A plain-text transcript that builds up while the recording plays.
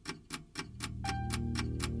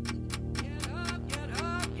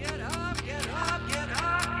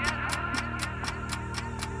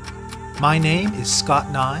My name is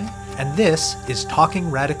Scott Nye, and this is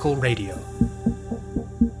Talking Radical Radio.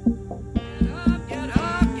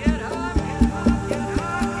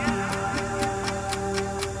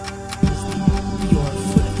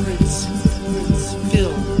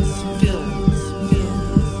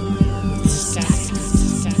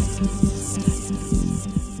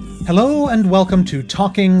 Hello and welcome to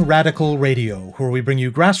Talking Radical Radio, where we bring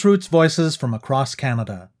you grassroots voices from across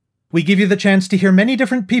Canada. We give you the chance to hear many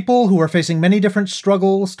different people who are facing many different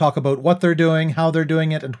struggles, talk about what they're doing, how they're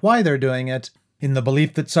doing it, and why they're doing it, in the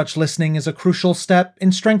belief that such listening is a crucial step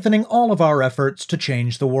in strengthening all of our efforts to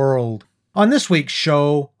change the world. On this week's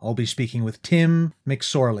show, I'll be speaking with Tim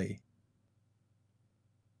McSorley.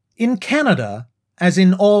 In Canada, as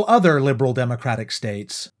in all other liberal democratic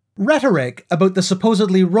states, rhetoric about the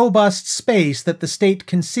supposedly robust space that the state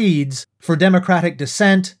concedes for democratic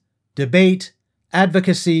dissent, debate,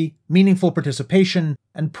 advocacy, meaningful participation,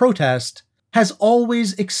 and protest has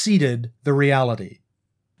always exceeded the reality.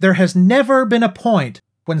 There has never been a point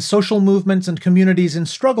when social movements and communities in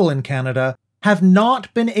struggle in Canada have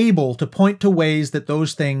not been able to point to ways that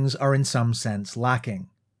those things are in some sense lacking.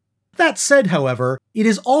 That said, however, it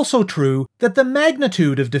is also true that the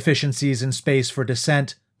magnitude of deficiencies in space for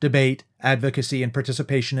dissent, debate, advocacy, and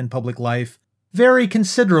participation in public life vary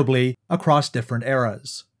considerably across different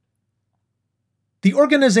eras. The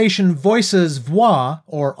organization Voices Voix,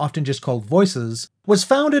 or often just called Voices, was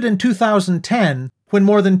founded in 2010 when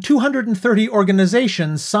more than 230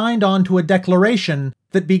 organizations signed on to a declaration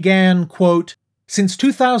that began, quote, "Since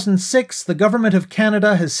 2006, the Government of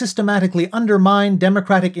Canada has systematically undermined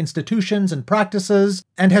democratic institutions and practices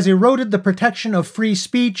and has eroded the protection of free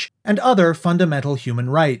speech and other fundamental human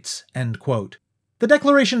rights," end quote. The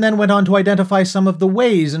declaration then went on to identify some of the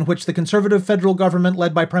ways in which the Conservative federal government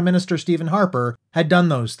led by Prime Minister Stephen Harper had done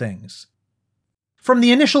those things. From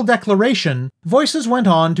the initial declaration, Voices went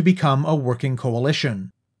on to become a working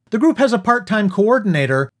coalition. The group has a part-time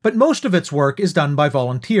coordinator, but most of its work is done by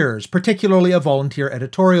volunteers, particularly a volunteer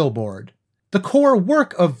editorial board. The core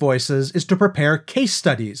work of Voices is to prepare case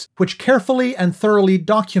studies, which carefully and thoroughly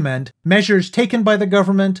document measures taken by the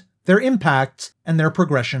government, their impacts, and their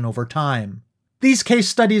progression over time. These case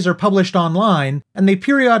studies are published online, and they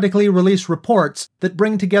periodically release reports that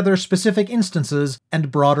bring together specific instances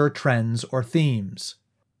and broader trends or themes.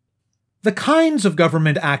 The kinds of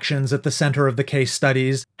government actions at the center of the case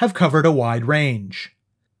studies have covered a wide range.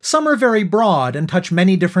 Some are very broad and touch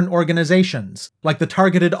many different organizations, like the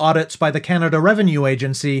targeted audits by the Canada Revenue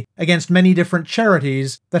Agency against many different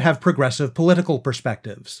charities that have progressive political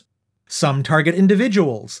perspectives. Some target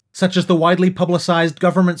individuals, such as the widely publicized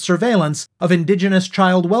government surveillance of Indigenous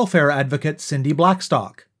child welfare advocate Cindy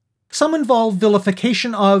Blackstock. Some involve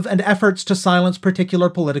vilification of and efforts to silence particular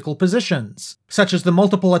political positions, such as the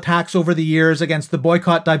multiple attacks over the years against the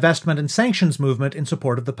boycott, divestment, and sanctions movement in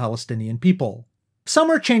support of the Palestinian people.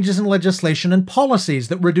 Some are changes in legislation and policies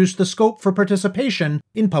that reduce the scope for participation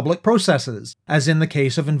in public processes, as in the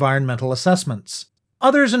case of environmental assessments.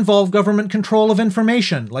 Others involve government control of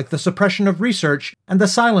information, like the suppression of research and the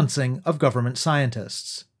silencing of government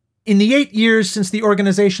scientists. In the 8 years since the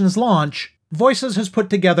organization's launch, Voices has put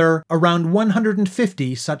together around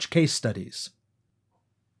 150 such case studies.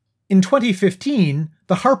 In 2015,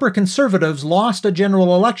 the Harper Conservatives lost a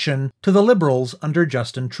general election to the Liberals under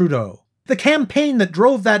Justin Trudeau. The campaign that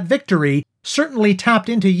drove that victory certainly tapped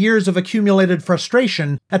into years of accumulated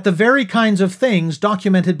frustration at the very kinds of things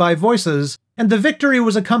documented by Voices, and the victory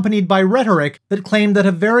was accompanied by rhetoric that claimed that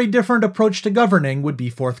a very different approach to governing would be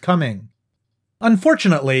forthcoming.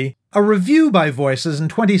 Unfortunately, a review by Voices in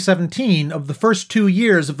 2017 of the first 2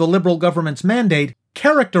 years of the Liberal government's mandate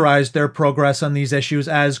characterized their progress on these issues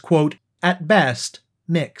as, quote, "at best,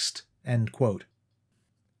 mixed," end quote.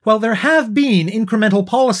 While there have been incremental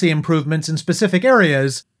policy improvements in specific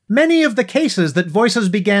areas, many of the cases that Voices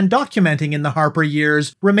began documenting in the Harper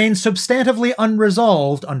years remain substantively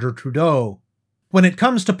unresolved under Trudeau. When it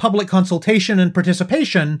comes to public consultation and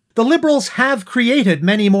participation, the Liberals have created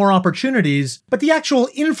many more opportunities, but the actual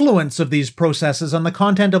influence of these processes on the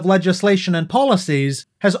content of legislation and policies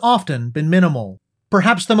has often been minimal.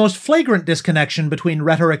 Perhaps the most flagrant disconnection between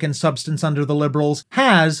rhetoric and substance under the Liberals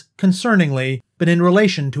has, concerningly, been in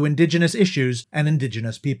relation to Indigenous issues and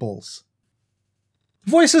Indigenous peoples.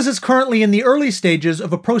 Voices is currently in the early stages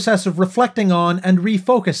of a process of reflecting on and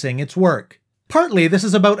refocusing its work. Partly, this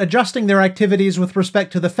is about adjusting their activities with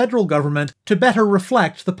respect to the federal government to better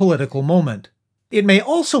reflect the political moment. It may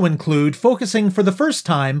also include focusing for the first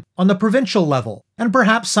time on the provincial level, and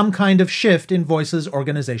perhaps some kind of shift in Voices'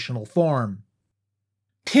 organizational form.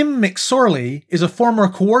 Tim McSorley is a former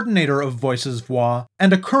coordinator of Voices Voix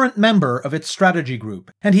and a current member of its strategy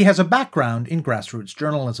group, and he has a background in grassroots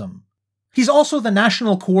journalism. He's also the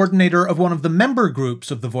national coordinator of one of the member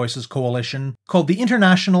groups of the Voices Coalition called the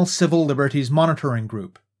International Civil Liberties Monitoring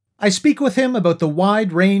Group. I speak with him about the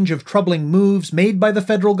wide range of troubling moves made by the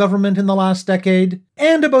federal government in the last decade,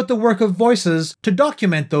 and about the work of Voices to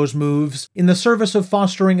document those moves in the service of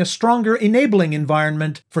fostering a stronger enabling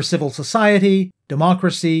environment for civil society,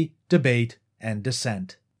 democracy, debate, and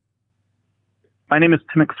dissent. My name is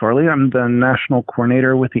Tim McSorley. I'm the national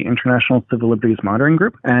coordinator with the International Civil Liberties Monitoring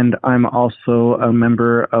Group, and I'm also a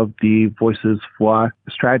member of the Voices Voix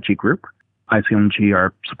strategy group. ICMG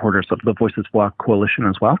are supporters of the Voices Voix coalition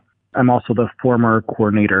as well. I'm also the former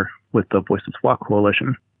coordinator with the Voices Voix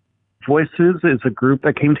coalition. Voices is a group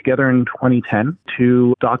that came together in 2010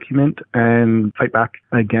 to document and fight back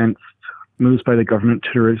against moves by the government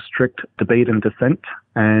to restrict debate and dissent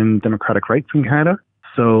and democratic rights in Canada.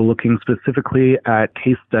 So looking specifically at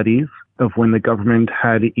case studies of when the government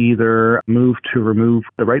had either moved to remove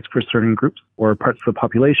the rights for certain groups or parts of the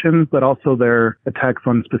population, but also their attacks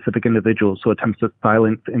on specific individuals. So attempts to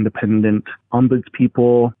silence independent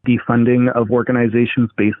ombudspeople, defunding of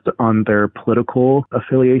organizations based on their political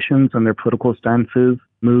affiliations and their political stances,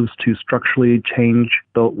 moves to structurally change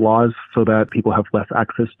the laws so that people have less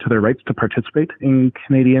access to their rights to participate in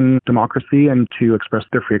Canadian democracy and to express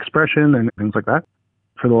their free expression and things like that.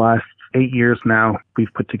 For the last 8 years now,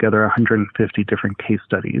 we've put together 150 different case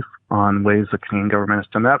studies on ways the Canadian government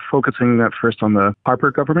has done that, focusing at first on the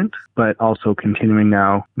Harper government, but also continuing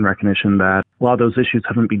now in recognition that a lot of those issues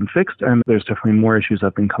haven't been fixed, and there's definitely more issues that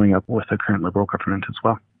have been coming up with the current Liberal government as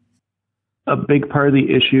well. A big part of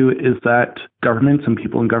the issue is that governments and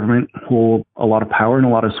people in government hold a lot of power and a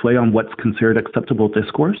lot of sway on what's considered acceptable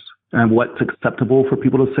discourse and what's acceptable for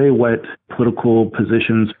people to say, what political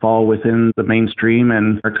positions fall within the mainstream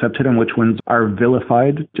and are accepted, and which ones are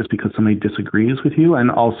vilified just because somebody disagrees with you, and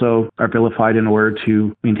also are vilified in order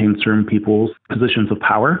to maintain certain people's positions of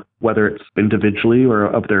power, whether it's individually or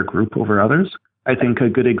of their group over others. I think a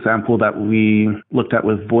good example that we looked at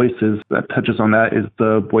with Voices that touches on that is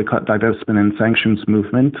the boycott, divestment, and sanctions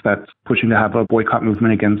movement that's pushing to have a boycott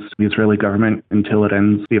movement against the Israeli government until it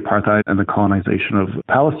ends the apartheid and the colonization of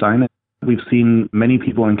Palestine. We've seen many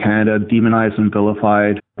people in Canada demonized and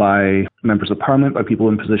vilified by members of parliament, by people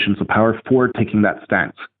in positions of power for taking that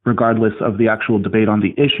stance. Regardless of the actual debate on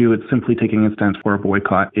the issue, it's simply taking a stance for a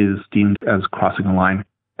boycott is deemed as crossing a line.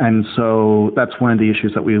 And so that's one of the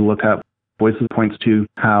issues that we look at. Voices points to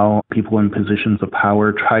how people in positions of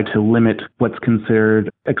power try to limit what's considered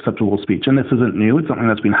acceptable speech. And this isn't new. It's something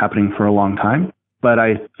that's been happening for a long time. But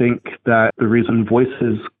I think that the reason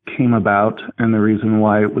Voices came about and the reason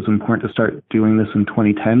why it was important to start doing this in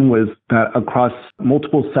 2010 was that across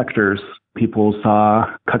multiple sectors, people saw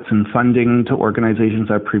cuts in funding to organizations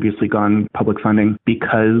that had previously gone public funding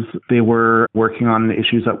because they were working on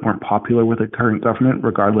issues that weren't popular with the current government,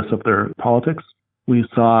 regardless of their politics. We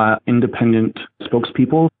saw independent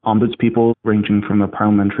spokespeople, ombudspeople, ranging from a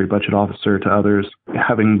parliamentary budget officer to others,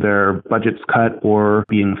 having their budgets cut or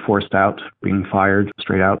being forced out, being fired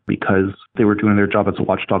straight out because they were doing their job as a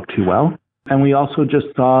watchdog too well. And we also just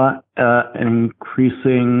saw an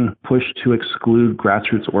increasing push to exclude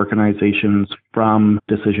grassroots organizations from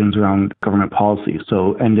decisions around government policy.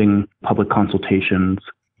 So ending public consultations,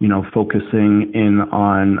 focusing in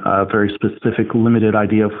on a very specific, limited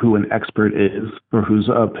idea of who an expert is or whose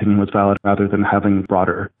opinion was valid rather than having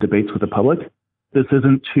broader debates with the public. This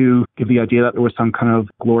isn't to give the idea that there was some kind of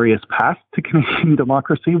glorious past to Canadian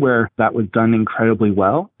democracy where that was done incredibly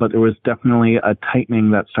well, but there was definitely a tightening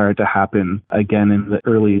that started to happen again in the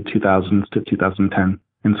early 2000s to 2010.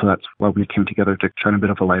 And so that's why we came together to shine a bit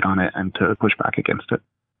of a light on it and to push back against it.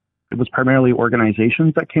 It was primarily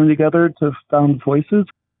organizations that came together to found Voices.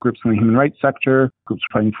 Groups in the human rights sector, groups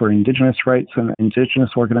fighting for Indigenous rights and Indigenous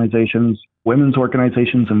organizations, women's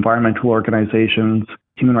organizations, environmental organizations,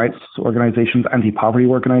 human rights organizations, anti-poverty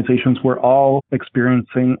organizations were all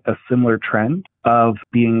experiencing a similar trend of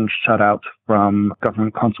being shut out from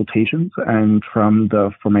government consultations and from the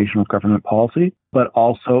formation of government policy, but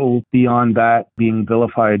also beyond that, being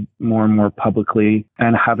vilified more and more publicly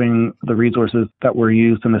and having the resources that were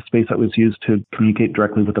used in the space that was used to communicate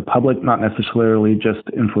directly with the public, not necessarily just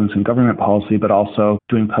influencing government policy, but also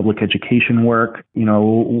doing public education work,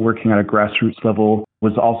 working at a grassroots level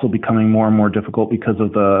was also becoming more and more difficult because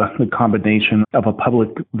of the combination of a public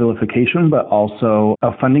vilification, but also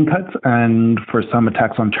of funding cuts and for some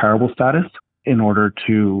attacks on charitable status. in order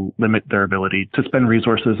to limit their ability to spend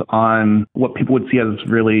resources on what people would see as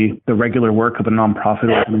really the regular work of a nonprofit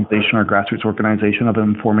organization or grassroots organization of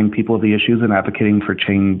informing people of the issues and advocating for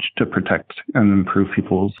change to protect and improve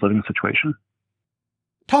people's living situation.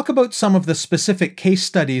 Talk about some of the specific case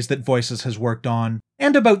studies that Voices has worked on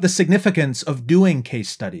and about the significance of doing case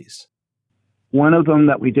studies. One of them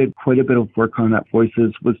that we did quite a bit of work on at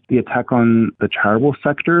Voices was the attack on the charitable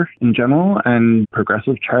sector in general and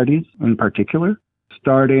progressive charities in particular.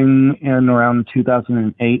 Starting in around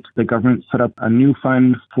 2008, the government set up a new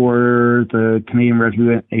fund for the Canadian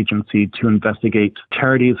Revenue Agency to investigate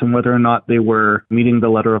charities and whether or not they were meeting the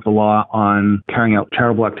letter of the law on carrying out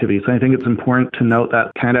charitable activities. And I think it's important to note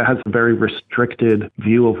that Canada has a very restricted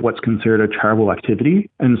view of what's considered a charitable activity.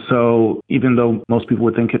 And so even though most people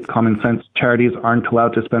would think it's common sense, charities aren't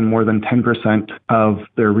allowed to spend more than 10% of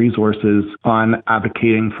their resources on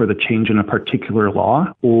advocating for the change in a particular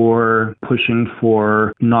law or pushing for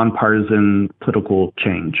nonpartisan political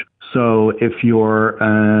change. So if you're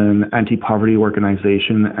an anti-poverty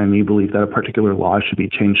organization and you believe that a particular law should be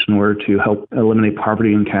changed in order to help eliminate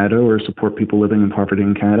poverty in Canada or support people living in poverty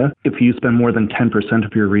in Canada, if you spend more than 10%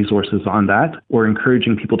 of your resources on that or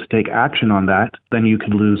encouraging people to take action on that, then you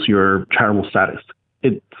could lose your charitable status.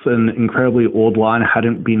 It's an incredibly old law and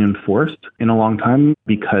hadn't been enforced in a long time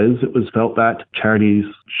because it was felt that charities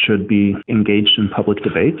should be engaged in public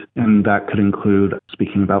debate, and that could include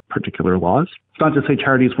speaking about particular laws. It's not to say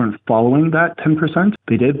charities weren't following that 10%.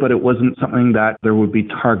 They did, but it wasn't something that there would be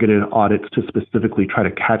targeted audits to specifically try to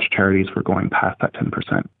catch charities for going past that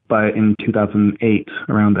 10%. But in 2008,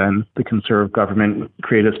 around then, the Conservative government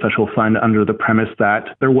created a special fund under the premise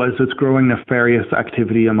that there was this growing nefarious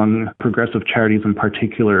activity among progressive charities in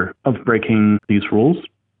particular of breaking these rules.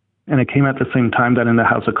 And it came at the same time that in the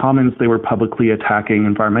House of Commons, they were publicly attacking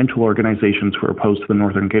environmental organizations who were opposed to the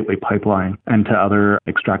Northern Gateway Pipeline and to other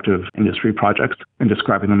extractive industry projects and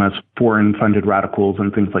describing them as foreign-funded radicals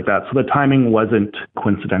and things like that. So the timing wasn't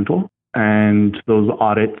coincidental. And those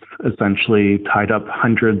audits essentially tied up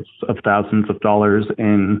hundreds of thousands of dollars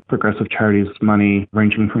in progressive charities' money,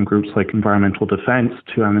 ranging from groups like Environmental Defense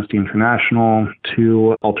to Amnesty International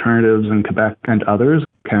to Alternatives in Quebec and others.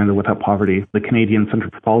 Canada Without Poverty. The Canadian Centre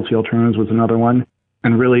for Policy Alternatives was another one,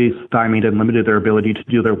 and really stymied and limited their ability to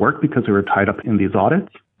do their work because they were tied up in these audits.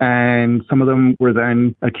 And some of them were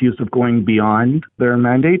then accused of going beyond their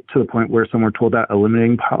mandate to the point where some were told that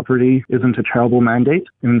eliminating poverty isn't a charitable mandate.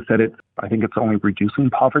 And instead, I think it's only reducing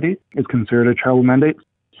poverty is considered a charitable mandate.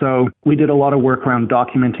 So we did a lot of work around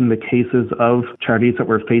documenting the cases of charities that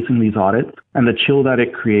were facing these audits and the chill that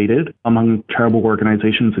it created among charitable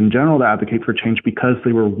organizations in general to advocate for change because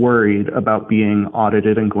they were worried about being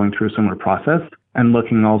audited and going through a similar process. And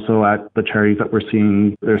looking also at the charities that were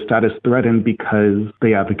seeing their status threatened because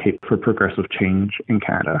they advocate for progressive change in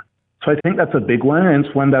Canada. So I think that's a big one, and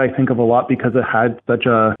it's one that I think of a lot because it had such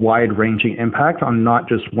a wide-ranging impact on not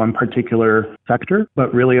just one particular sector,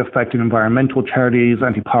 but really affected environmental charities,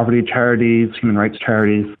 anti-poverty charities, human rights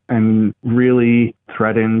charities, and really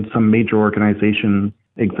threatened some major organizations'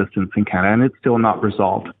 existence in Canada, and it's still not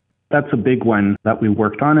resolved. That's a big one that we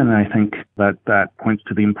worked on, and I think that points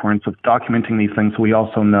to the importance of documenting these things so we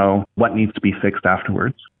also know what needs to be fixed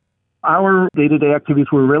afterwards. Our day-to-day activities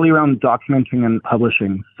were really around documenting and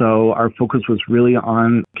publishing. So our focus was really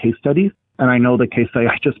on case studies. And I know the case study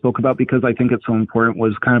I just spoke about because I think it's so important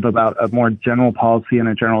was kind of about a more general policy in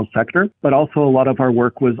a general sector. But also a lot of our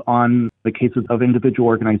work was on the cases of individual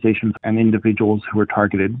organizations and individuals who were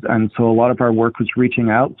targeted. And so a lot of our work was reaching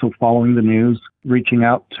out. So following the news, reaching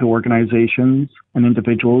out to organizations and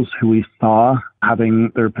individuals who we saw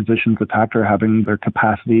having their positions attacked or having their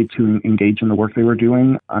capacity to engage in the work they were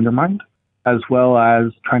doing undermined, as well as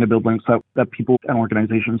trying to build links up that people and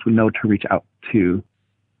organizations would know to reach out to.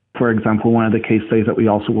 For example, one of the case studies that we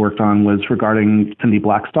also worked on was regarding Cindy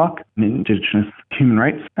Blackstock, an Indigenous human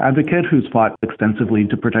rights advocate who's fought extensively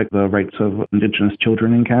to protect the rights of Indigenous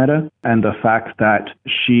children in Canada, and the fact that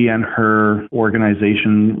she and her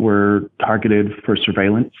organization were targeted for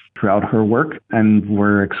surveillance throughout her work and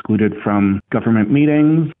were excluded from government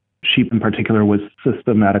meetings. She in particular was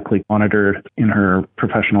systematically monitored in her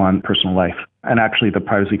professional and personal life. And actually, the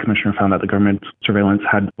Privacy Commissioner found that the government surveillance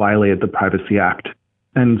had violated the Privacy Act.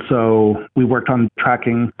 And so we worked on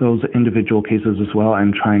tracking those individual cases as well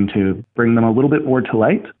and trying to bring them a little bit more to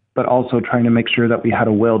light, but also trying to make sure that we had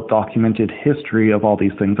a well-documented history of all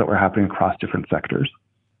these things that were happening across different sectors.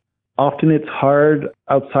 Often it's hard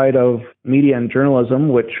outside of media and journalism,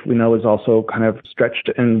 which we know is also kind of stretched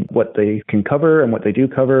in what they can cover and what they do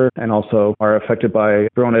cover, and also are affected by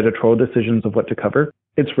their own editorial decisions of what to cover.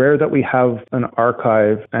 It's rare that we have an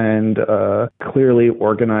archive and a clearly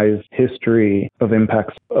organized history of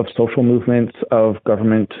impacts of social movements, of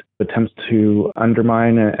government attempts to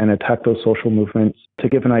undermine and attack those social movements, to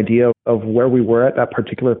give an idea of where we were at that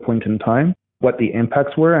particular point in time, what the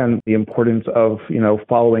impacts were, and the importance of,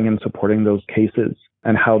 following and supporting those cases,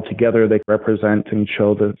 and how together they represent and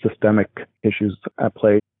show the systemic issues at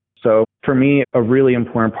play. So for me, a really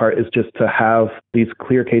important part is just to have these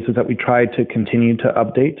clear cases that we try to continue to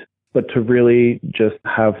update, but to really just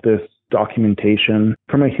have this documentation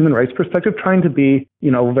from a human rights perspective, trying to be,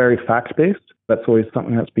 very fact-based. That's always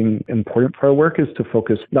something that's been important for our work, is to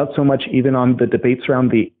focus not so much even on the debates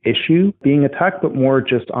around the issue being attacked, but more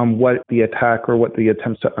just on what the attack or what the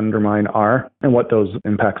attempts to undermine are and what those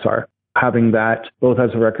impacts are. Having that both as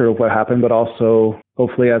a record of what happened, but also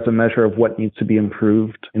hopefully as a measure of what needs to be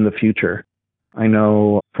improved in the future. I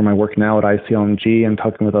know from my work now at ICLMG and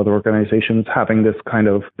talking with other organizations, having this kind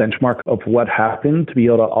of benchmark of what happened to be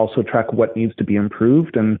able to also track what needs to be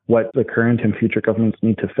improved and what the current and future governments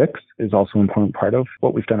need to fix is also an important part of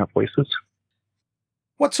what we've done at Voices.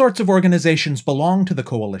 What sorts of organizations belong to the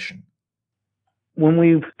coalition? When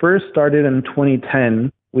we first started in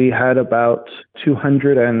 2010, we had about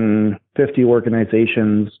 250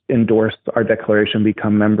 organizations endorse our declaration,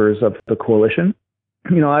 become members of the coalition.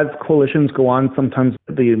 As coalitions go on, sometimes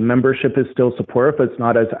the membership is still supportive, but it's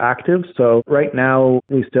not as active. So right now,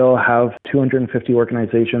 we still have 250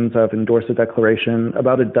 organizations that have endorsed the declaration.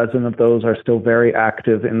 About a dozen of those are still very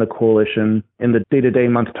active in the coalition, in the day-to-day,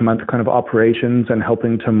 month-to-month kind of operations and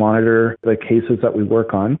helping to monitor the cases that we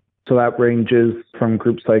work on. So that ranges from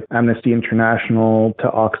groups like Amnesty International to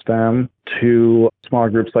Oxfam to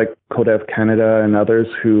smaller groups like CODEV Canada and others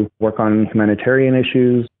who work on humanitarian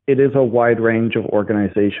issues. It is a wide range of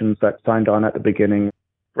organizations that signed on at the beginning.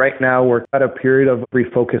 Right now, we're at a period of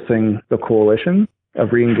refocusing the coalition, of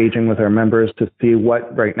re-engaging with our members to see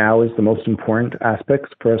what right now is the most important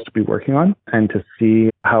aspects for us to be working on and to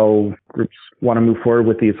see how groups want to move forward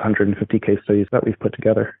with these 150 case studies that we've put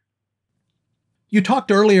together. You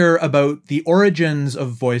talked earlier about the origins of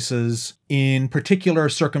Voices in particular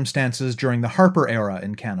circumstances during the Harper era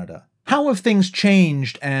in Canada. How have things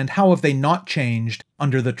changed and how have they not changed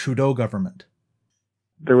under the Trudeau government?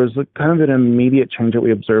 There was kind of an immediate change that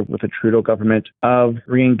we observed with the Trudeau government of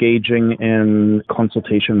re-engaging in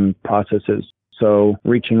consultation processes. So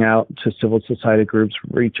reaching out to civil society groups,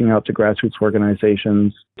 reaching out to grassroots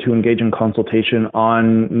organizations to engage in consultation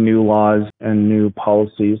on new laws and new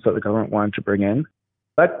policies that the government wanted to bring in.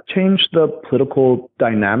 That changed the political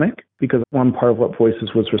dynamic because one part of what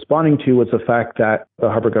Voices was responding to was the fact that the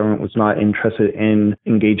Harper government was not interested in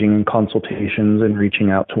engaging in consultations and reaching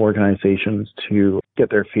out to organizations to get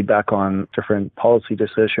their feedback on different policy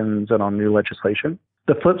decisions and on new legislation.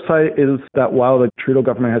 The flip side is that while the Trudeau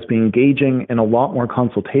government has been engaging in a lot more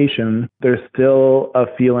consultation, there's still a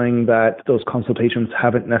feeling that those consultations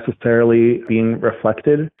haven't necessarily been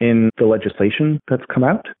reflected in the legislation that's come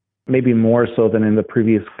out. Maybe more so than in the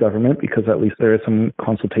previous government, because at least there is some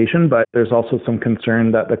consultation, but there's also some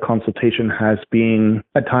concern that the consultation has been,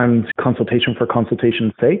 at times, consultation for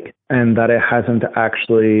consultation's sake, and that it hasn't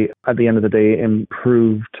actually, at the end of the day,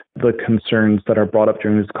 improved the concerns that are brought up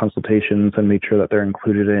during these consultations and made sure that they're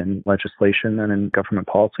included in legislation and in government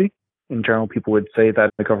policy. In general, people would say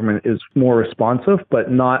that the government is more responsive,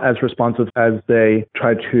 but not as responsive as they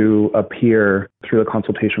try to appear through the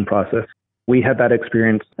consultation process. We had that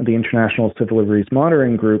experience at the International Civil Liberties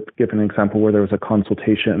Monitoring Group, give an example where there was a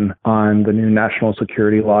consultation on the new national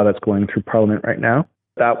security law that's going through Parliament right now.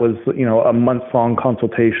 That was, a month-long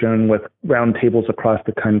consultation with roundtables across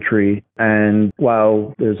the country. And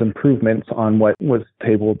while there's improvements on what was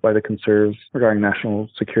tabled by the Conservatives regarding national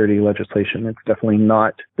security legislation, it's definitely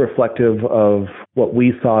not reflective of what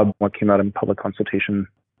we saw, what came out in public consultation.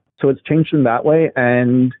 So it's changed in that way.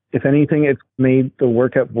 And if anything, it's made the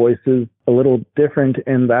work at Voices a little different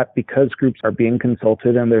in that because groups are being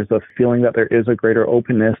consulted and there's a feeling that there is a greater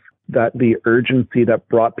openness, that the urgency that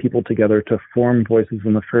brought people together to form Voices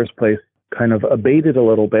in the first place kind of abated a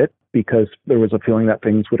little bit because there was a feeling that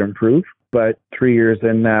things would improve. But 3 years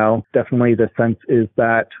in now, definitely the sense is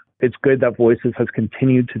that it's good that Voices has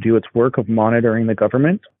continued to do its work of monitoring the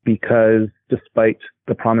government because despite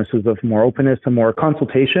the promises of more openness and more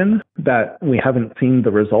consultation, that we haven't seen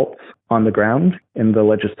the results on the ground in the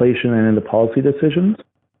legislation and in the policy decisions.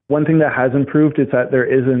 One thing that has improved is that there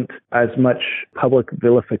isn't as much public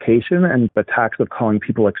vilification and attacks of calling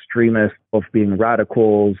people extremists, of being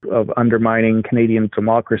radicals, of undermining Canadian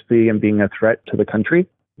democracy and being a threat to the country.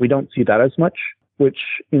 We don't see that as much. which,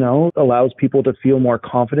 allows people to feel more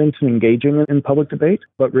confident in engaging in public debate.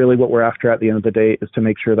 But really what we're after at the end of the day is to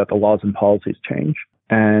make sure that the laws and policies change.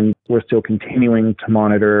 And we're still continuing to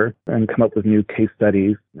monitor and come up with new case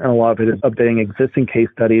studies. And a lot of it is updating existing case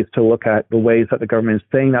studies to look at the ways that the government is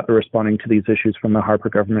saying that they're responding to these issues from the Harper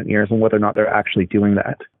government years and whether or not they're actually doing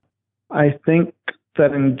that. I think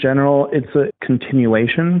that in general, it's a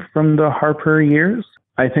continuation from the Harper years.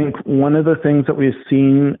 I think one of the things that we've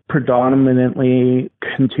seen predominantly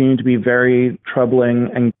continue to be very troubling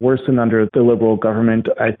and worsen under the Liberal government,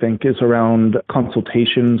 I think, is around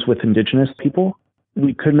consultations with Indigenous people.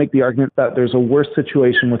 We could make the argument that there's a worse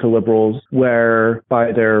situation with the Liberals where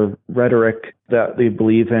by their rhetoric that they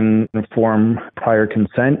believe in informed prior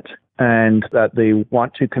consent and that they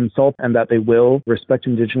want to consult and that they will respect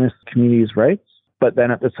Indigenous communities' rights, but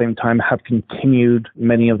then at the same time have continued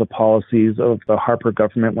many of the policies of the Harper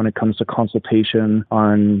government when it comes to consultation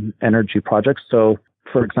on energy projects. So,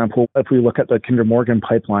 for example, if we look at the Kinder Morgan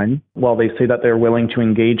pipeline, while they say that they're willing to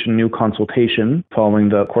engage in new consultation following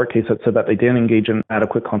the court case that said that they didn't engage in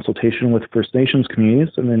adequate consultation with First Nations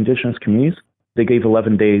communities and Indigenous communities, they gave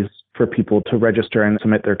 11 days for people to register and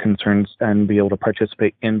submit their concerns and be able to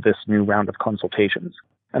participate in this new round of consultations.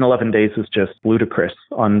 And 11 days is just ludicrous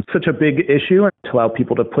on such a big issue to allow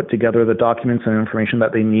people to put together the documents and information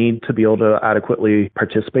that they need to be able to adequately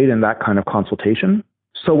participate in that kind of consultation.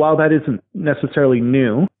 So while that isn't necessarily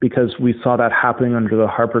new, because we saw that happening under the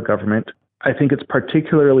Harper government, I think it's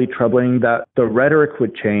particularly troubling that the rhetoric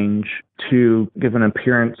would change to give an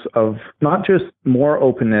appearance of not just more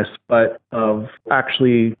openness, but of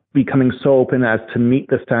actually becoming so open as to meet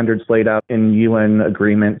the standards laid out in UN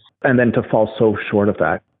agreements and then to fall so short of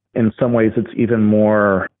that. In some ways, it's even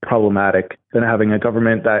more problematic than having a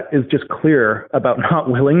government that is just clear about not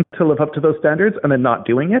willing to live up to those standards and then not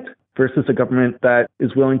doing it, versus a government that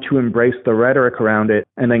is willing to embrace the rhetoric around it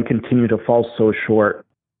and then continue to fall so short.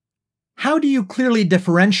 How do you clearly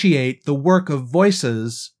differentiate the work of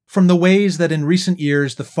Voices from the ways that in recent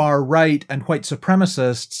years the far right and white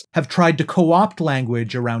supremacists have tried to co-opt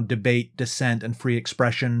language around debate, dissent, and free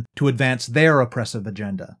expression to advance their oppressive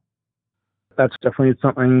agenda? That's definitely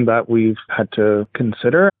something that we've had to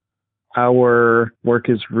consider. Our work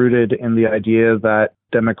is rooted in the idea that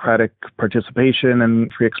democratic participation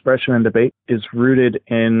and free expression and debate is rooted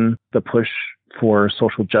in the push for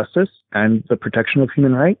social justice and the protection of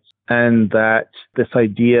human rights. And that this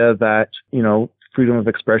idea that, freedom of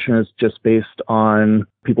expression is just based on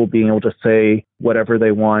people being able to say whatever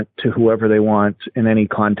they want to whoever they want in any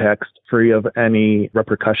context, free of any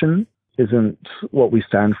repercussion, isn't what we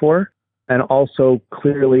stand for. And also,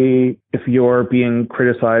 clearly, if you're being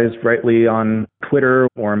criticized rightly on Twitter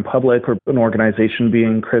or in public, or an organization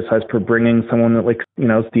being criticized for bringing someone like,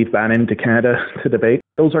 Steve Bannon to Canada to debate,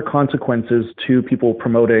 those are consequences to people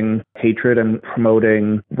promoting hatred and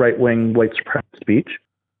promoting right-wing white supremacist speech.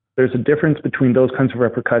 There's a difference between those kinds of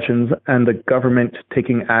repercussions and the government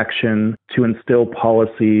taking action to instill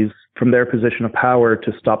policies from their position of power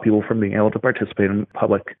to stop people from being able to participate in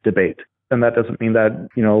public debate. And that doesn't mean that,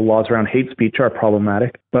 laws around hate speech are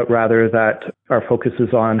problematic, but rather that our focus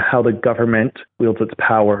is on how the government wields its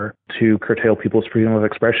power to curtail people's freedom of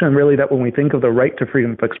expression. And really that when we think of the right to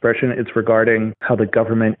freedom of expression, it's regarding how the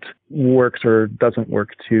government works or doesn't work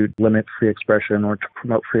to limit free expression or to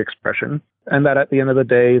promote free expression. And that at the end of the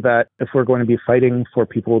day, that if we're going to be fighting for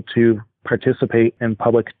people to participate in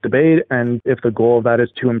public debate, and if the goal of that is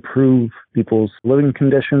to improve people's living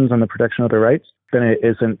conditions and the protection of their rights, then it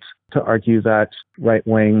isn't to argue that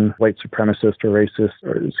right-wing, white supremacist or racist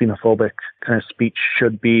or xenophobic kind of speech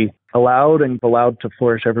should be allowed to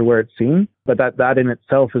flourish everywhere it's seen, but that in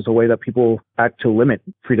itself is a way that people act to limit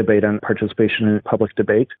free debate and participation in public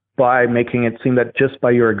debate by making it seem that just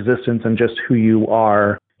by your existence and just who you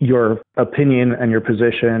are, your opinion and your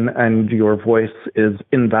position and your voice is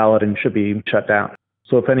invalid and should be shut down.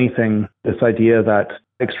 So if anything, this idea that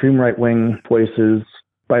extreme right-wing voices,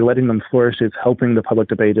 by letting them flourish, is helping the public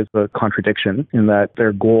debate is a contradiction in that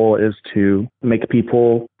their goal is to make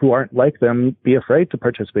people who aren't like them be afraid to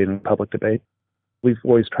participate in public debate. We've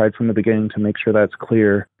always tried from the beginning to make sure that it's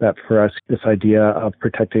clear that for us, this idea of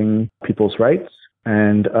protecting people's rights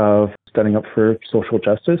and of standing up for social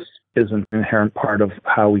justice is an inherent part of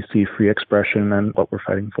how we see free expression and what we're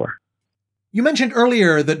fighting for. You mentioned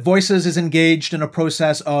earlier that Voices is engaged in a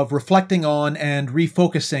process of reflecting on and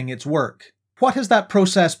refocusing its work. What has that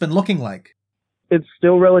process been looking like? It's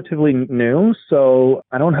still relatively new, so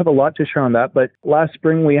I don't have a lot to share on that. But last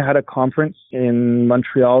spring, we had a conference in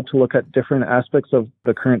Montreal to look at different aspects of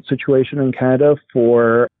the current situation in Canada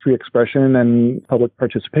for free expression and public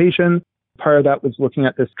participation. Part of that was looking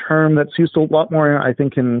at this term that's used a lot more, I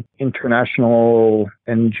think, in international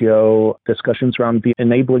NGO discussions around the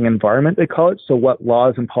enabling environment, they call it. So what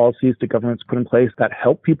laws and policies do governments put in place that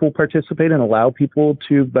help people participate and allow people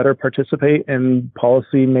to better participate in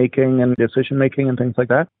policy making and decision making and things like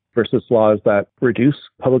that, versus laws that reduce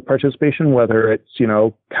public participation, whether it's,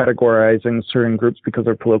 categorizing certain groups because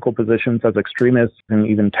of political positions as extremists and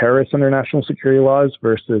even terrorists under national security laws,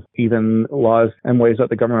 versus even laws and ways that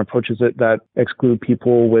the government approaches it that exclude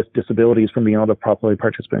people with disabilities from being able to properly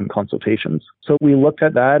participate in consultations. So we looked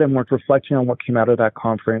at that and we're reflecting on what came out of that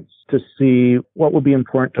conference to see what would be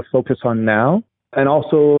important to focus on now. And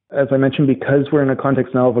also, as I mentioned, because we're in a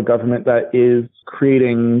context now of a government that is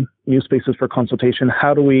creating new spaces for consultation,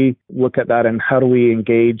 how do we look at that and how do we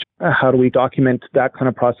engage? How do we document that kind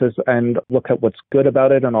of process and look at what's good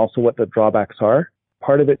about it and also what the drawbacks are?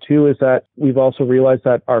 Part of it, too, is that we've also realized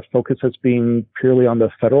that our focus has been purely on the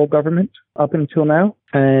federal government up until now.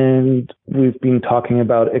 And we've been talking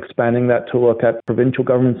about expanding that to look at provincial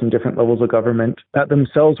governments and different levels of government that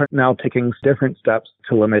themselves are now taking different steps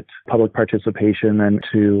to limit public participation and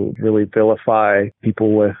to really vilify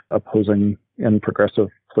people with opposing and progressive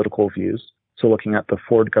political views. So looking at the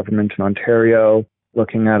Ford government in Ontario,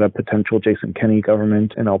 looking at a potential Jason Kenney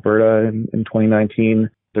government in Alberta in 2019,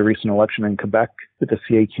 the recent election in Quebec with the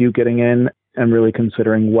CAQ getting in, and really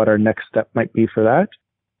considering what our next step might be for that.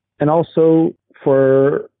 And also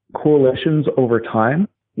for coalitions over time.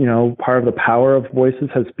 Part of the power of Voices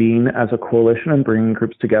has been as a coalition and bringing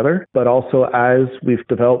groups together, but also as we've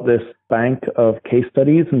developed this bank of case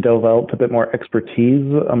studies and developed a bit more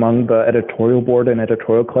expertise among the editorial board and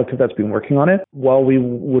editorial collective that's been working on it, while we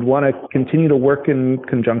would want to continue to work in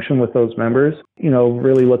conjunction with those members,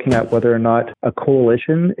 really looking at whether or not a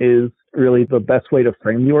coalition is really the best way to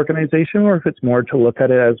frame the organization, or if it's more to look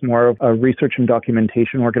at it as more of a research and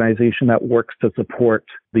documentation organization that works to support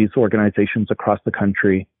these organizations across the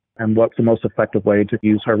country. And what's the most effective way to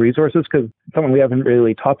use our resources? Because something we haven't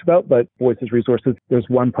really talked about, but Voices resources, there's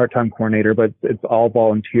one part-time coordinator, but it's all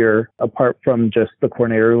volunteer, apart from just the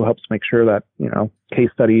coordinator who helps make sure that, case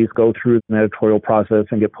studies go through an editorial process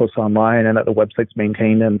and get posted online and that the website's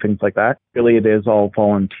maintained and things like that. Really, it is all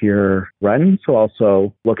volunteer run. So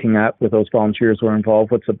also looking at, with those volunteers who are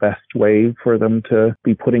involved, what's the best way for them to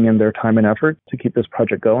be putting in their time and effort to keep this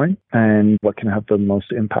project going, and what can have the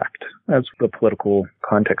most impact as the political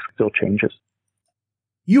context still changes.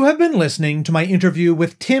 You have been listening to my interview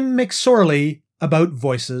with Tim McSorley about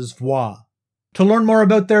Voices Voix. To learn more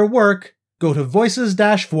about their work, go to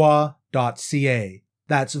voices-voix.ca.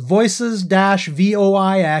 That's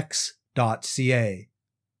voices-voix.ca.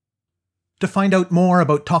 To find out more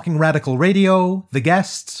about Talking Radical Radio, the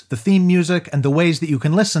guests, the theme music, and the ways that you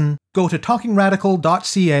can listen, go to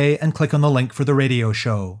talkingradical.ca and click on the link for the radio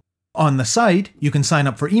show. On the site, you can sign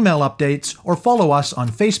up for email updates or follow us on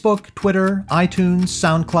Facebook, Twitter, iTunes,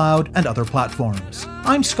 SoundCloud, and other platforms.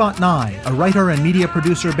 I'm Scott Nye, a writer and media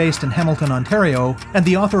producer based in Hamilton, Ontario, and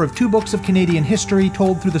the author of 2 books of Canadian history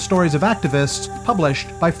told through the stories of activists,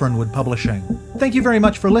 published by Fernwood Publishing. Thank you very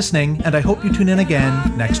much for listening, and I hope you tune in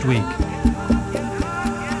again next week.